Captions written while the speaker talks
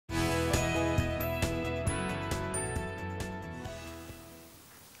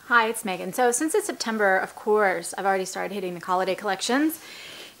Hi, it's Megan. So since it's September, of course, I've already started hitting the holiday collections.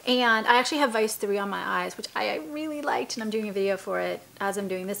 And I actually have Vice 3 on my eyes, which I really liked, and I'm doing a video for it as I'm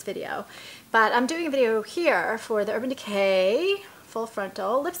doing this video. But I'm doing a video here for the Urban Decay Full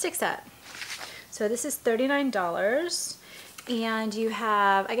Frontal lipstick set. So this is $39, and you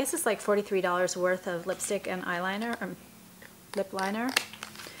have, I guess it's like $43 worth of lipstick and eyeliner, or lip liner,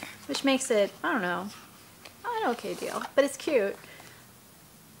 which makes it, I don't know, an okay deal, but it's cute.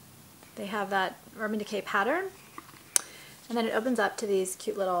 They have that Urban Decay pattern, and then it opens up to these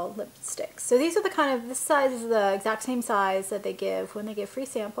cute little lipsticks. So these are the kind of, this size is the exact same size that they give when they give free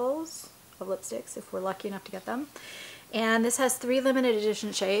samples of lipsticks, if we're lucky enough to get them. And this has 3 limited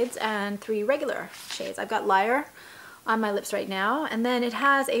edition shades and 3 regular shades. I've got Liar on my lips right now, and then it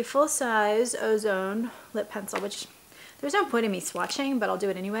has a full-size Ozone lip pencil, which there's no point in me swatching, but I'll do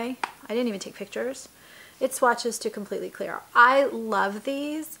it anyway. I didn't even take pictures. It swatches to completely clear. I love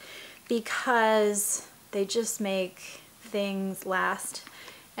these because they just make things last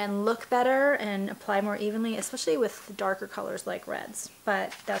and look better and apply more evenly, especially with darker colors like reds,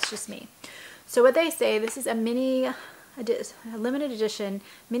 but that's just me. So what they say, this is a limited edition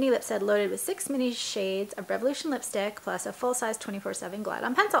mini lip set loaded with 6 mini shades of Revolution lipstick plus a full-size 24/7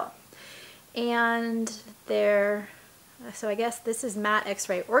 Glide-On pencil. And they're, so I guess this is matte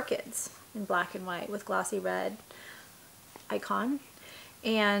X-ray orchids in black and white with glossy red icon.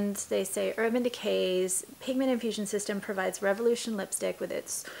 And they say Urban Decay's pigment infusion system provides Revolution lipstick with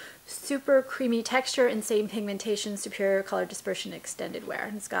its super creamy texture and same pigmentation, superior color dispersion, extended wear.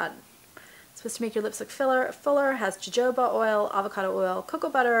 And it's supposed to make your lips look fuller, has jojoba oil, avocado oil,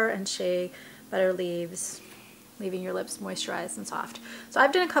 cocoa butter, and shea butter leaves, leaving your lips moisturized and soft. So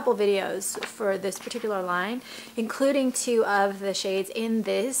I've done a couple videos for this particular line, including 2 of the shades in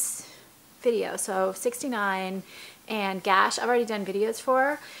this video. So 69 and Gash, I've already done videos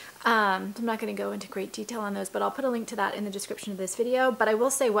for. I'm not going to go into great detail on those, but I'll put a link to that in the description of this video. But I will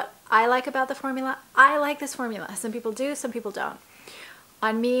say what I like about the formula. I like this formula. Some people do, some people don't.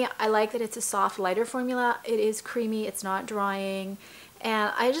 On me, I like that it's a soft, lighter formula. It is creamy, it's not drying,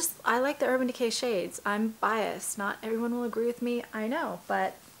 and I like the Urban Decay shades. I'm biased. Not everyone will agree with me, I know,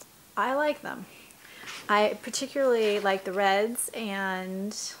 but I like them. I particularly like the reds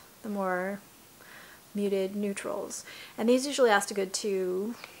and the more muted neutrals, and these usually last a good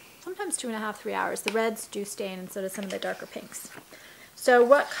sometimes 2.5, 3 hours. The reds do stain, and so do some of the darker pinks. So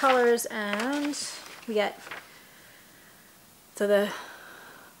what colors, and we get, so the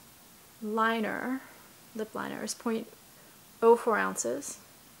liner, lip liner is 0.04 ounces,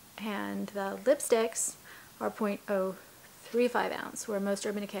 and the lipsticks are 0.035 ounce, where most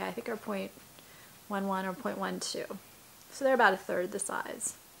Urban Decay I think are 0.11 or 0.12. So they're about a third the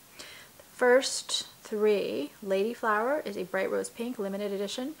size. First 3, Lady Flower is a bright rose pink, limited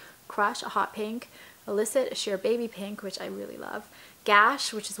edition. Crush, a hot pink. Illicit, a sheer baby pink, which I really love.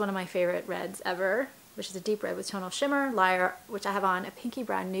 Gash, which is one of my favorite reds ever, which is a deep red with tonal shimmer. Liar, which I have on a pinky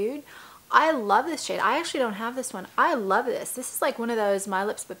brown nude. I love this shade. I actually don't have this one. I love this. This is like one of those My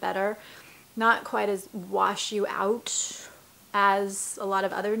Lips But Better. Not quite as wash you out as a lot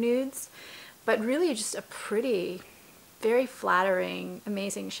of other nudes, but really just a pretty, very flattering,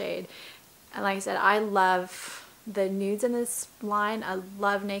 amazing shade. And like I said, I love the nudes in this line. I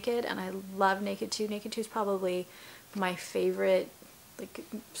love Naked, and I love Naked 2. Naked 2 is probably my favorite, like,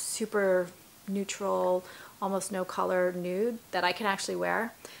 super neutral, almost no color nude that I can actually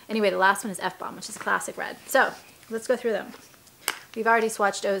wear. Anyway, the last one is F-Bomb, which is classic red. So let's go through them. We've already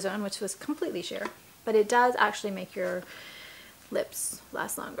swatched Ozone, which was completely sheer, but it does actually make your lips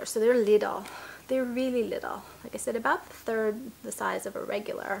last longer. So they're little. They're really little. Like I said, about a third the size of a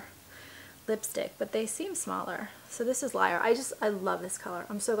regular lipstick, but they seem smaller. So this is Liar. I love this color.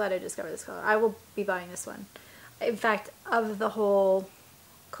 I'm so glad I discovered this color. I will be buying this one. In fact, of the whole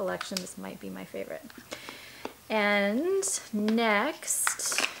collection, this might be my favorite. And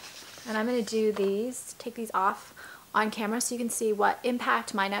next, and I'm going to do these, take these off on camera so you can see what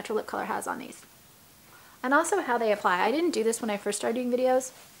impact my natural lip color has on these. And also how they apply. I didn't do this when I first started doing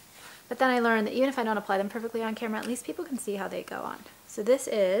videos, but then I learned that even if I don't apply them perfectly on camera, at least people can see how they go on. So this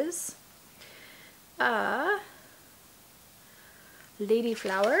is Lady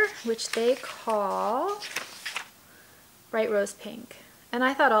Flower, which they call Bright Rose Pink. And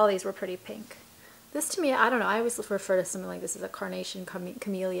I thought all these were pretty pink. This to me, I don't know, I always refer to something like this as a carnation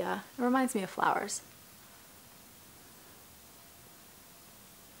camellia. It reminds me of flowers.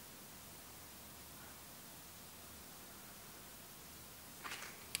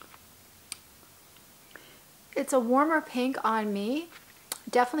 It's a warmer pink on me,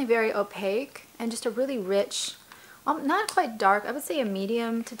 definitely very opaque, and just a really rich, not quite dark. I would say a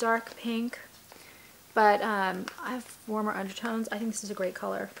medium to dark pink. But I have warmer undertones. I think this is a great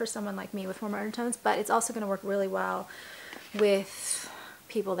color for someone like me with warmer undertones, but it's also going to work really well with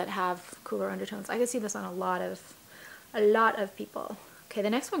people that have cooler undertones. I can see this on a lot of people. Okay, the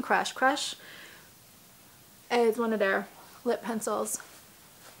next one, Crush. Crush is one of their lip pencils.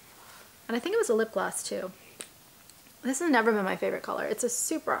 And I think it was a lip gloss too. This has never been my favorite color. It's a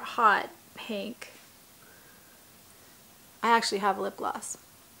super hot pink. I actually have a lip gloss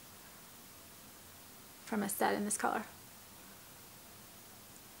from a set in this color.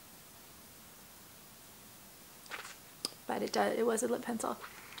 But it was a lip pencil.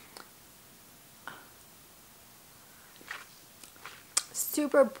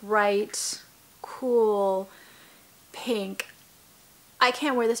 Super bright, cool pink. I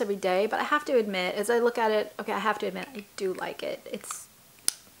can't wear this every day, but I have to admit, as I look at it, okay, I have to admit, I do like it. It's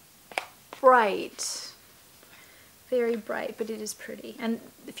bright, very bright, but it is pretty. And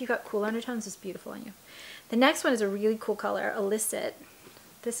if you've got cool undertones, it's beautiful on you. The next one is a really cool color, Illicit.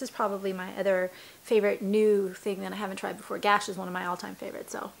 This is probably my other favorite new thing that I haven't tried before. Gash is one of my all-time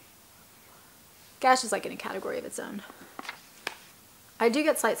favorites, so Gash is like in a category of its own. I do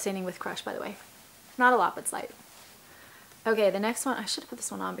get slight staining with Crush, by the way. Not a lot, but slight. Okay, the next one, I should have put this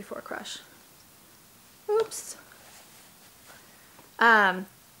one on before Crush. Oops.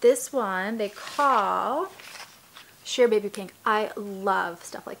 This one they call Sheer Baby Pink. I love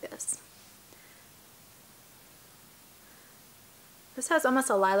stuff like this. This has almost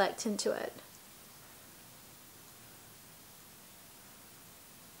a lilac tint to it.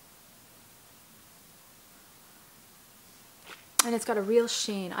 And it's got a real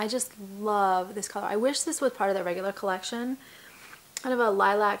sheen. I just love this color. I wish this was part of the regular collection. Kind of a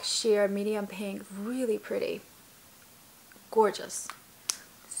lilac sheer medium pink, really pretty. Gorgeous.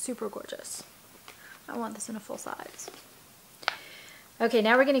 Super gorgeous. I want this in a full size. Okay,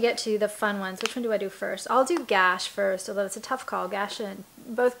 now we're going to get to the fun ones. Which one do I do first? I'll do Gash first, although it's a tough call.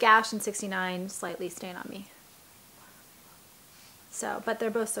 Both Gash and 69 slightly stain on me. So, but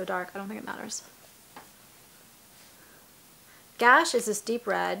they're both so dark, I don't think it matters. Gash is this deep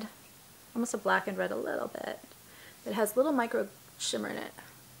red, almost a blackened red a little bit. It has little micro shimmer in it.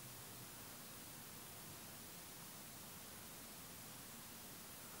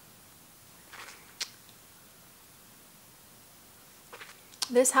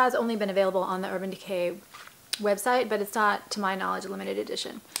 This has only been available on the Urban Decay website, but it's not, to my knowledge, a limited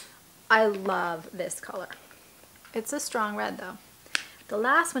edition. I love this color. It's a strong red though. The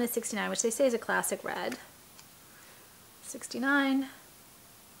last one is 69, which they say is a classic red. 69.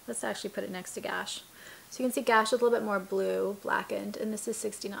 Let's actually put it next to Gash. So you can see Gash is a little bit more blue, blackened, and this is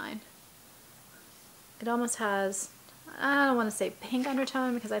 69. It almost has, I don't want to say pink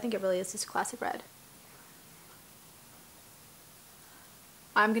undertone because I think it really is just classic red.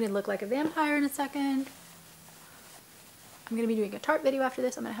 I'm going to look like a vampire in a second. I'm going to be doing a Tarte video after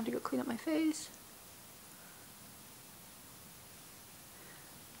this. I'm going to have to go clean up my face.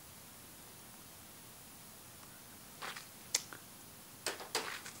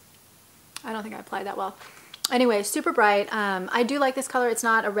 I don't think I applied that well. Anyway, super bright. I do like this color. It's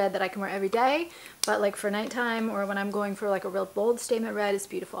not a red that I can wear every day, but like for nighttime or when I'm going for like a real bold statement red, it's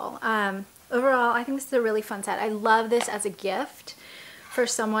beautiful. Overall, I think this is a really fun set. I love this as a gift for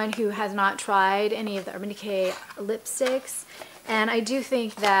someone who has not tried any of the Urban Decay lipsticks. And I do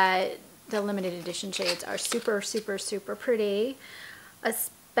think that the limited edition shades are super, super, super pretty,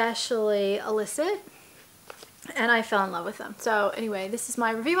 especially Illicit. And I fell in love with them. So anyway, this is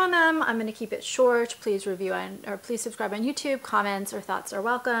my review on them. I'm going to keep it short. Please please subscribe on YouTube. Comments or thoughts are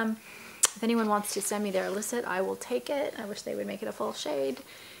welcome. If anyone wants to send me their Illicit, I will take it. I wish they would make it a full shade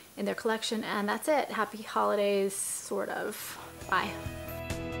in their collection. And that's it. Happy holidays, sort of. Bye.